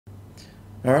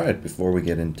Alright, before we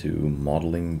get into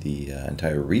modeling the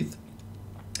entire wreath,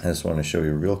 I just want to show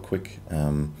you real quick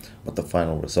what the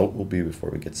final result will be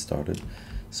before we get started.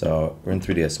 So we're in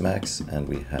 3ds Max and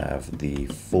we have the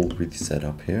full wreath set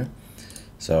up here.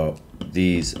 So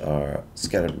these are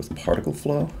scattered with particle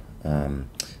flow,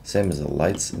 same as the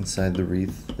lights inside the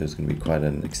wreath. There's going to be quite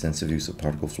an extensive use of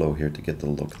particle flow here to get the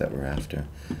look that we're after.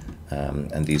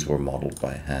 And these were modeled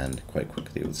by hand quite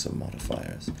quickly with some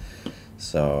modifiers.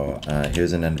 So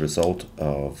here's an end result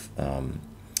of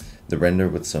the render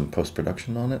with some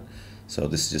post-production on it. So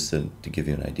this is just to give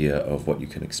you an idea of what you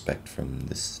can expect from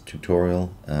this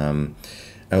tutorial.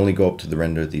 I only go up to the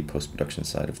render, the post-production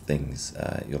side of things.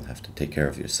 You'll have to take care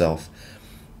of yourself.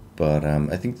 But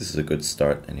I think this is a good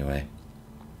start anyway.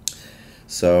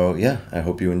 So yeah, I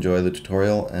hope you enjoy the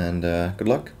tutorial and good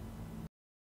luck.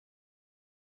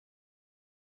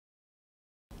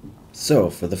 So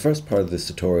for the first part of this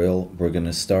tutorial, we're going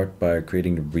to start by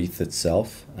creating the wreath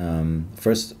itself.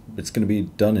 First, it's going to be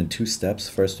done in two steps.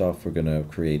 First off, we're going to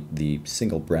create the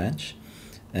single branch,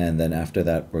 and then after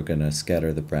that, we're going to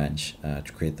scatter the branch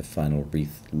to create the final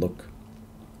wreath look.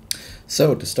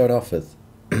 So to start off with,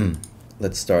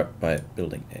 let's start by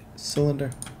building a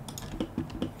cylinder.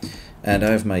 And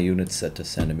I have my units set to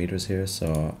centimeters here,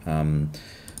 so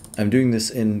I'm doing this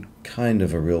in kind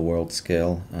of a real-world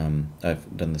scale.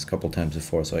 I've done this a couple times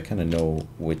before, so I kind of know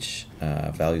which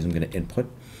values I'm going to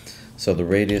input. So the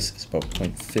radius is about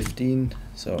 0.15,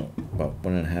 so about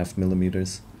 1.5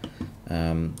 millimeters.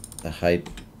 The height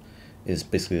is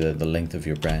basically the length of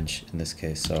your branch in this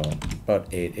case, so about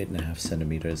 8.5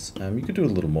 centimeters. You could do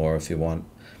a little more if you want,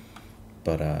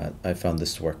 but I found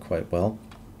this to work quite well.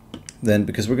 Then,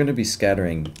 because we're going to be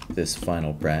scattering this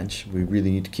final branch, we really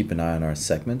need to keep an eye on our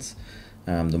segments.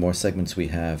 The more segments we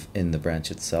have in the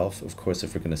branch itself, of course,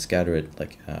 if we're going to scatter it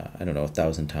like, I don't know,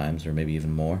 1,000 times or maybe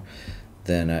even more,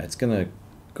 then it's going to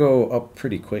go up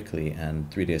pretty quickly and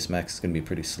 3ds Max is going to be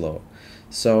pretty slow.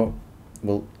 So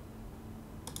we'll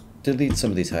delete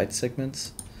some of these height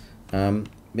segments,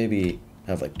 maybe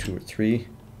have like 2 or 3,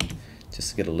 just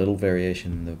to get a little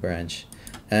variation in the branch.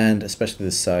 And especially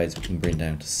the sides, we can bring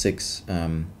down to 6,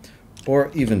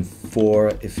 or even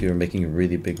 4 if you're making a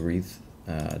really big wreath,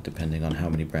 depending on how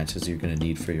many branches you're going to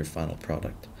need for your final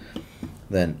product.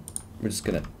 Then we're just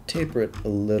going to taper it a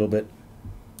little bit,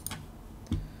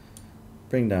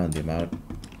 bring down the amount,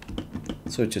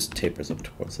 so it just tapers up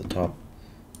towards the top,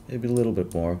 maybe a little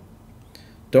bit more.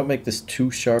 Don't make this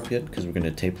too sharp yet, because we're going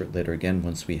to taper it later again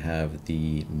once we have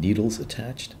the needles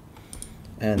attached.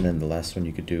 And then the last one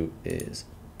you could do is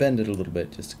bend it a little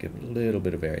bit just to give it a little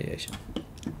bit of variation.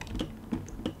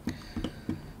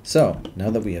 So now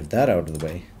that we have that out of the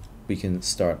way, we can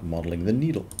start modeling the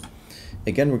needle.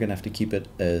 Again, we're going to have to keep it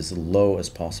as low as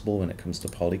possible when it comes to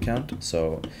poly count.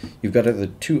 So you've got either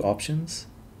two options.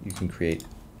 You can create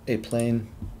a plane,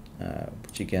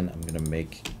 which again I'm going to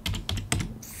make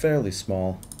fairly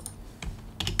small,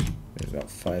 maybe about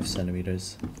 5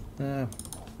 centimeters,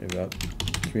 maybe about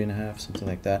 3.5, something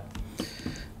like that.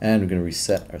 And we're going to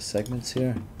reset our segments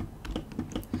here.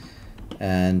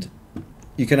 And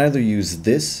you can either use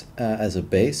this as a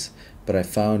base, but I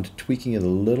found tweaking it a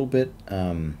little bit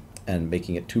and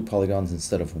making it 2 polygons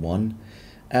instead of 1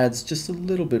 adds just a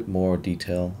little bit more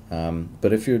detail.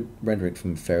 But if you're rendering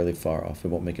from fairly far off, it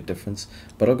won't make a difference.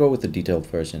 But I'll go with the detailed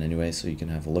version anyway, so you can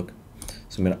have a look.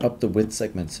 So I'm going to up the width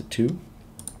segments to 2.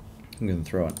 I'm going to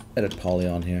throw an edit poly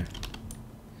on here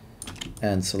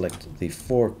and select the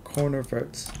 4 corner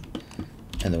verts,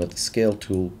 and then with the scale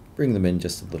tool bring them in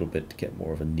just a little bit to get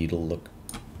more of a needle look.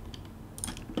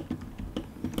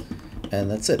 And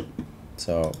that's it.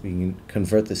 So we can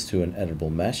convert this to an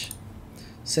editable mesh.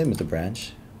 Same with the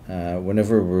branch.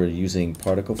 Whenever we're using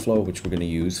particle flow, which we're going to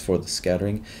use for the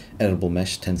scattering, editable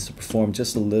mesh tends to perform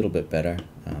just a little bit better.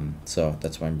 So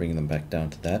that's why I'm bringing them back down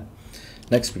to that.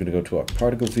 Next we're going to go to our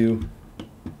particle view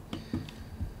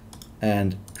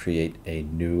and create a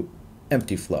new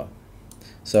empty flow.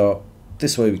 So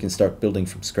this way we can start building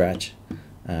from scratch,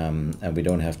 and we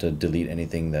don't have to delete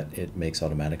anything that it makes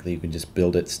automatically. You can just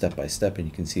build it step by step and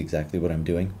you can see exactly what I'm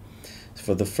doing. So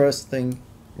for the first thing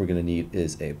we're going to need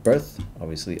is a birth.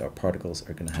 Obviously our particles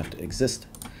are going to have to exist.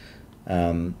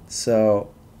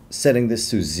 So setting this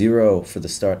to 0 for the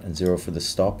start and 0 for the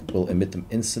stop will emit them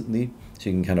instantly, so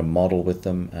you can kind of model with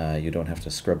them. You don't have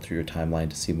to scrub through your timeline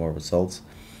to see more results.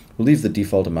 We'll leave the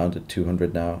default amount at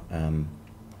 200 now,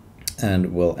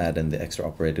 and we'll add in the extra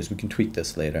operators. We can tweak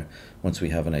this later once we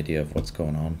have an idea of what's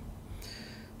going on.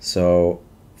 So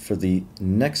for the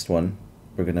next one,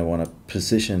 we're going to want to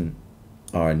position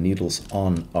our needles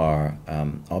on our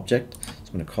object. So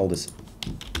I'm going to call this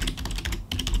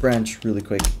branch really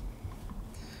quick.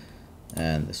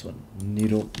 And this one,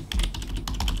 needle.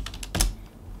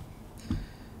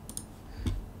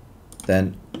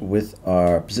 Then with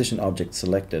our position object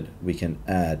selected, we can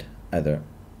add either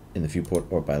in the viewport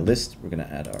or by list. We're going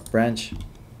to add our branch.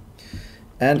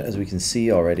 And as we can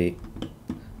see already,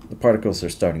 the particles are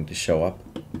starting to show up.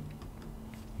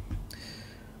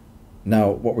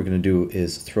 Now what we're going to do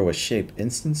is throw a shape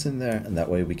instance in there, and that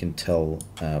way we can tell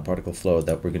particle flow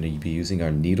that we're going to be using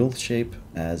our needle shape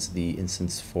as the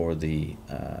instance for the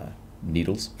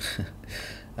needles.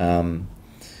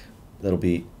 That'll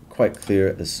be quite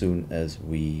clear as soon as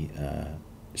we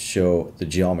show the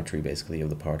geometry basically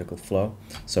of the particle flow.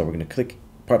 So we're going to click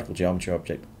particle geometry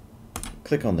object,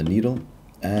 click on the needle,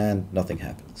 and nothing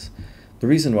happens. The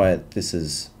reason why this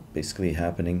is basically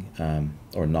happening,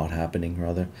 or not happening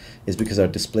rather, is because our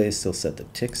display is still set to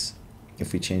ticks.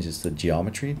 If we change this to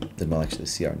geometry, then we'll actually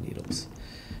see our needles.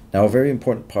 Now a very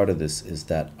important part of this is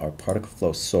that our particle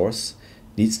flow source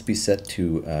needs to be set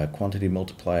to a quantity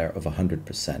multiplier of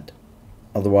 100%.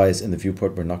 Otherwise, in the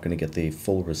viewport, we're not going to get the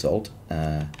full result,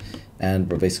 and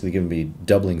we're basically going to be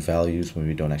doubling values when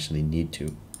we don't actually need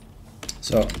to.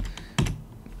 So,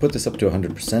 put this up to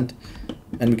 100%,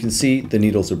 and we can see the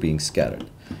needles are being scattered.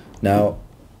 Now,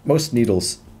 most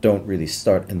needles don't really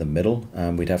start in the middle.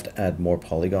 We'd have to add more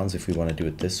polygons if we want to do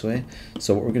it this way.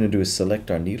 So what we're going to do is select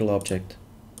our needle object,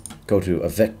 go to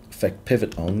Effect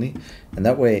Pivot Only, and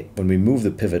that way, when we move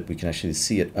the pivot, we can actually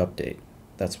see it update.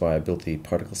 That's why I built the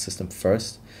particle system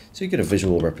first, so you get a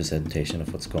visual representation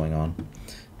of what's going on.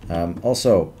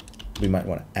 Also, we might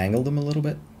want to angle them a little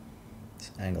bit.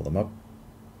 Let's angle them up,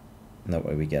 and that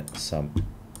way we get some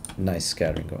nice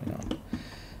scattering going on.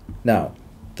 Now,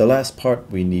 the last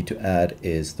part we need to add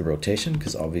is the rotation,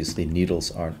 because obviously needles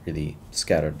aren't really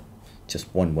scattered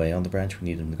just one way on the branch. We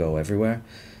need them to go everywhere.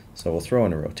 So we'll throw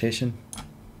in a rotation,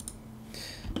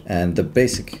 and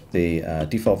the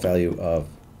default value of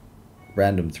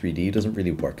random 3D doesn't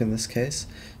really work in this case,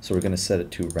 so we're going to set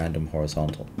it to random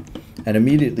horizontal, and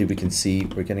immediately we can see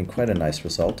we're getting quite a nice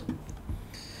result.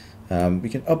 We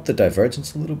can up the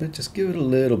divergence a little bit, just give it a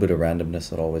little bit of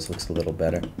randomness. It always looks a little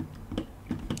better,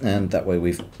 and that way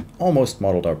we've almost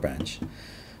modeled our branch.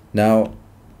 Now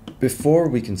before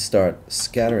we can start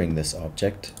scattering this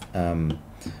object,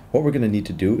 what we're going to need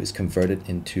to do is convert it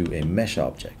into a mesh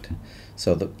object.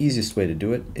 So the easiest way to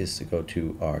do it is to go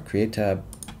to our Create tab,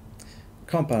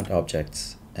 Compound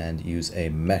Objects, and use a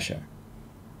mesher.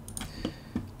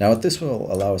 Now what this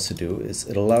will allow us to do is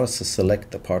it'll allow us to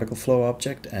select the particle flow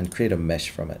object and create a mesh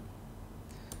from it.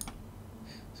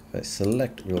 So if I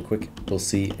select real quick, we'll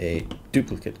see a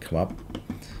duplicate come up.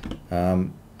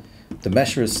 The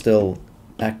mesher is still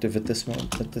active at this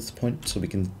point, so we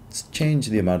can change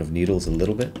the amount of needles a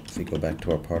little bit if we go back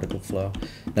to our particle flow.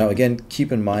 Now again,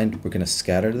 keep in mind we're going to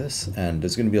scatter this, and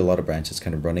there's going to be a lot of branches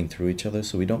kind of running through each other,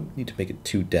 so we don't need to make it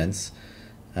too dense.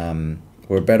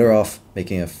 We're better off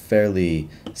making a fairly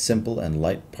simple and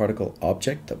light particle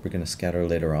object that we're going to scatter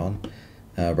later on,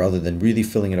 rather than really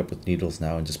filling it up with needles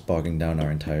now and just bogging down our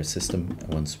entire system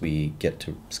once we get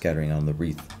to scattering on the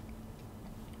wreath.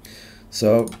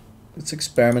 So let's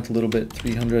experiment a little bit.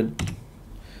 300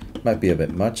 might be a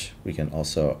bit much. We can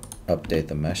also update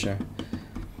the mesher.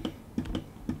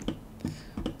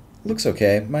 Looks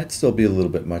okay, might still be a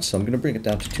little bit much, so I'm going to bring it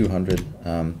down to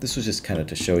 200. This was just kind of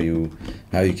to show you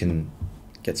how you can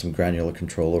get some granular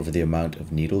control over the amount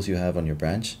of needles you have on your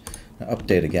branch. Now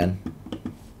update again,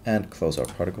 and close our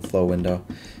particle flow window.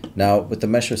 Now with the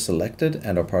mesher selected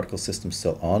and our particle system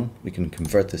still on, we can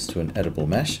convert this to an editable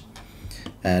mesh.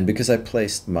 And because I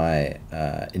placed my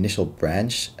initial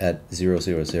branch at 0,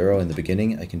 0, 0 in the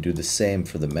beginning, I can do the same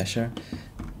for the mesher,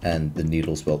 and the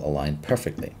needles will align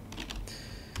perfectly.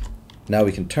 Now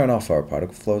we can turn off our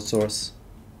particle flow source,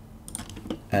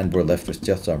 and we're left with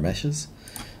just our meshes.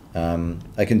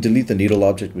 I can delete the needle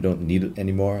object. We don't need it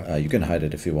anymore. You can hide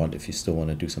it if you want, if you still want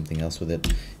to do something else with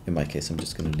it. In my case, I'm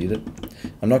just going to delete it.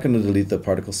 I'm not going to delete the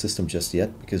particle system just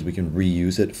yet, because we can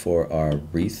reuse it for our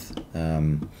wreath.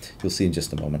 You'll see in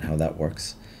just a moment how that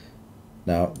works.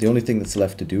 Now, the only thing that's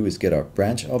left to do is get our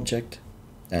branch object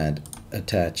and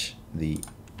attach the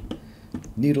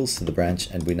needles to the branch,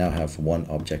 and we now have one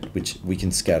object which we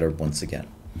can scatter once again.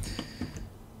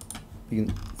 You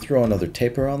can throw another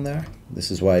taper on there. This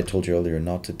is why I told you earlier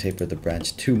not to taper the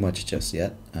branch too much just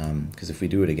yet, because if we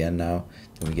do it again now,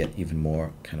 then we get even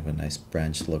more kind of a nice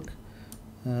branch look.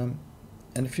 And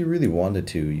if you really wanted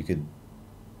to, you could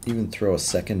even throw a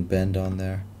second bend on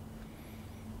there.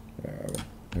 Where are we?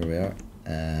 There we are.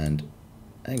 And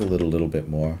angle it a little bit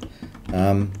more.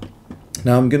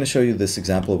 Now I'm going to show you this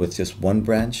example with just one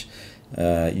branch,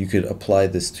 You could apply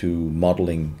this to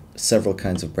modeling several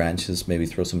kinds of branches, maybe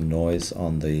throw some noise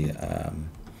on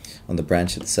the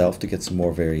branch itself to get some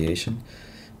more variation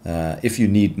if you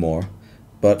need more.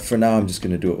 But for now, I'm just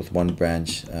going to do it with one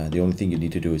branch. The only thing you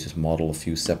need to do is just model a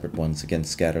few separate ones. Again,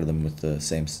 scatter them with the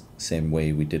same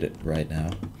way we did it right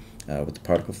now with the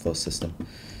particle flow system.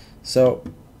 So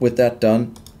with that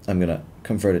done, I'm going to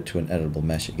convert it to an editable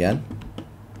mesh again.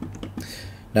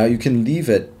 Now you can leave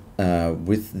it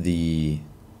with the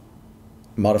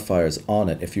modifiers on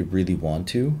it if you really want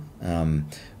to.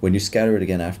 When you scatter it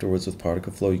again afterwards with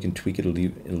particle flow, you can tweak it a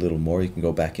little more. You can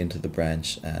go back into the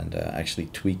branch and actually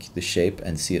tweak the shape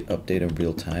and see it update in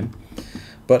real time.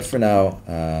 But for now,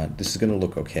 this is going to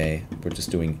look okay. We're just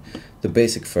doing the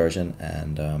basic version,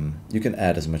 and you can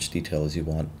add as much detail as you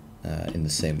want in the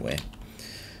same way.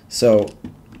 So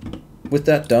with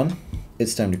that done,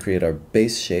 it's time to create our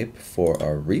base shape for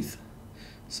our wreath.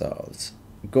 So let's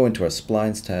go into our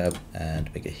splines tab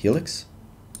and make a helix.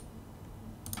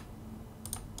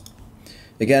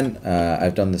 Again,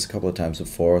 I've done this a couple of times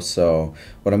before, so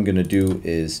what I'm going to do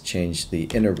is change the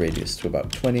inner radius to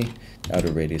about 20,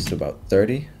 outer radius to about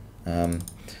 30.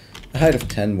 A height of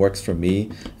 10 works for me.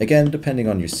 Again, depending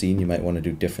on your scene, you might want to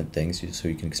do different things so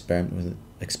you can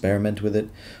experiment with it.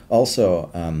 Also,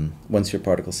 once your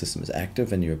particle system is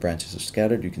active and your branches are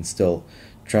scattered, you can still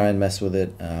try and mess with it.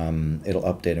 It'll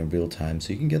update in real time,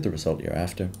 so you can get the result you're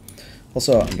after.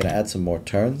 Also, I'm going to add some more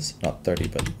turns, not 30,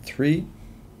 but 3.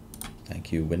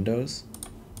 Thank you, Windows.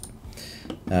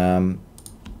 And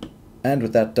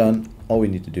with that done, all we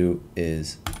need to do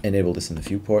is enable this in the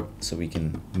viewport so we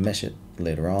can mesh it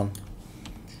later on.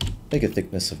 Make a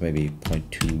thickness of maybe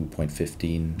 0.2,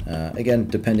 0.15. Again,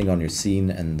 depending on your scene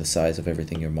and the size of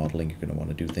everything you're modeling, you're going to want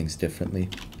to do things differently.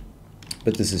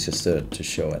 But this is just to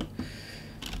show it.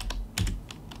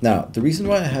 Now, the reason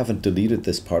why I haven't deleted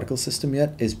this particle system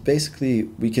yet is basically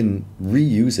we can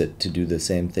reuse it to do the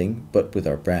same thing, but with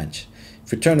our branch.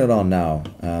 If you turn it on now,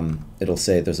 it'll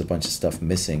say there's a bunch of stuff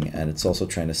missing, and it's also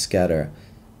trying to scatter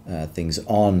things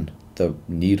on the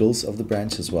needles of the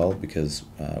branch as well, because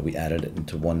we added it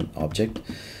into one object.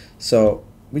 So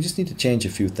we just need to change a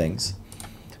few things.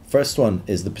 First one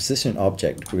is the position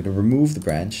object. We're going to remove the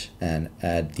branch and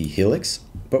add the helix,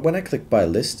 but when I click by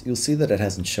list, you'll see that it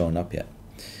hasn't shown up yet.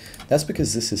 That's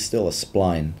because this is still a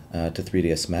spline to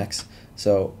 3ds Max.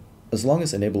 So as long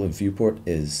as enable in viewport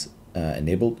is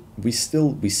enabled, we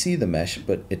see the mesh,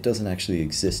 but it doesn't actually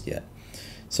exist yet.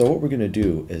 So what we're going to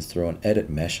do is throw an edit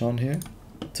mesh on here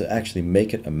to actually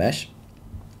make it a mesh.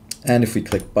 And if we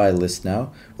click by list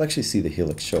now, we'll actually see the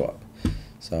helix show up.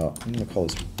 So I'm going to call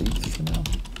this Wreath for now.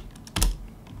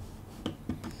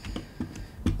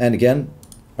 And again,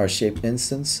 our shape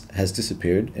instance has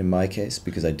disappeared in my case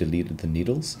because I deleted the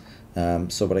needles.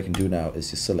 So what I can do now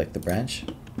is just select the branch,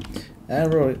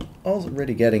 and we're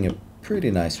already getting a pretty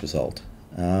nice result.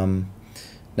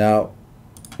 Now,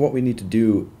 what we need to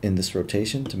do in this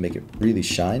rotation to make it really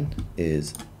shine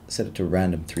is set it to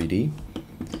random 3D,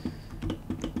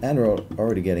 and we're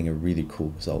already getting a really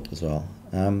cool result as well.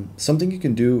 Something you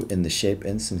can do in the shape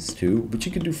instance too, which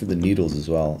you can do for the needles as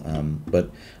well, but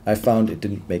I found it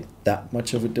didn't make that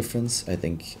much of a difference. I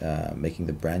think making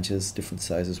the branches different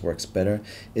sizes works better,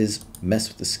 is mess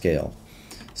with the scale.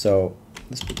 So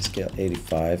let's put the scale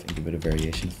 85 and give it a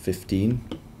variation of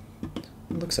 15.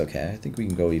 It looks okay. I think we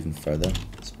can go even further.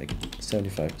 Let's make it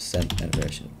 75% and a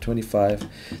variation of 25.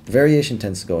 The variation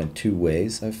tends to go in two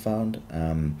ways, I've found.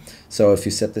 So if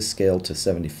you set this scale to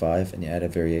 75 and you add a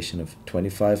variation of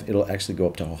 25, it'll actually go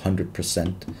up to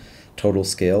 100% total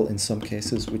scale in some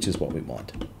cases, which is what we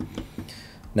want.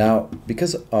 Now,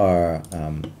 because our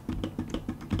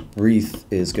wreath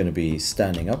is going to be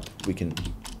standing up, we can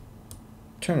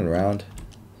turn it around,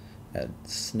 add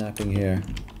snapping here,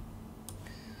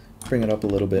 bring it up a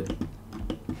little bit,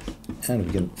 and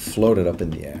we can float it up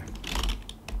in the air.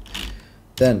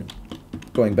 Then,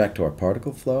 going back to our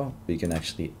particle flow, we can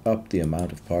actually up the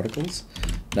amount of particles.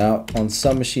 Now, on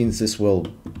some machines, this will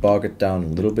bog it down a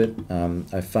little bit.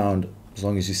 I found as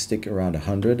long as you stick around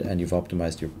 100 and you've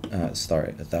optimized your,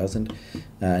 1,000,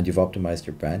 and you've optimized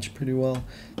your branch pretty well,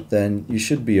 then you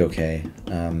should be okay.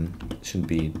 Shouldn't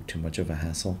be too much of a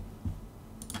hassle.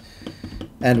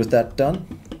 And with that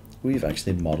done, we've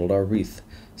actually modeled our wreath.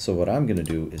 So what I'm going to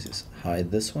do is just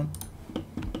hide this one,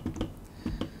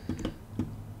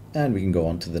 and we can go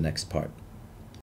on to the next part.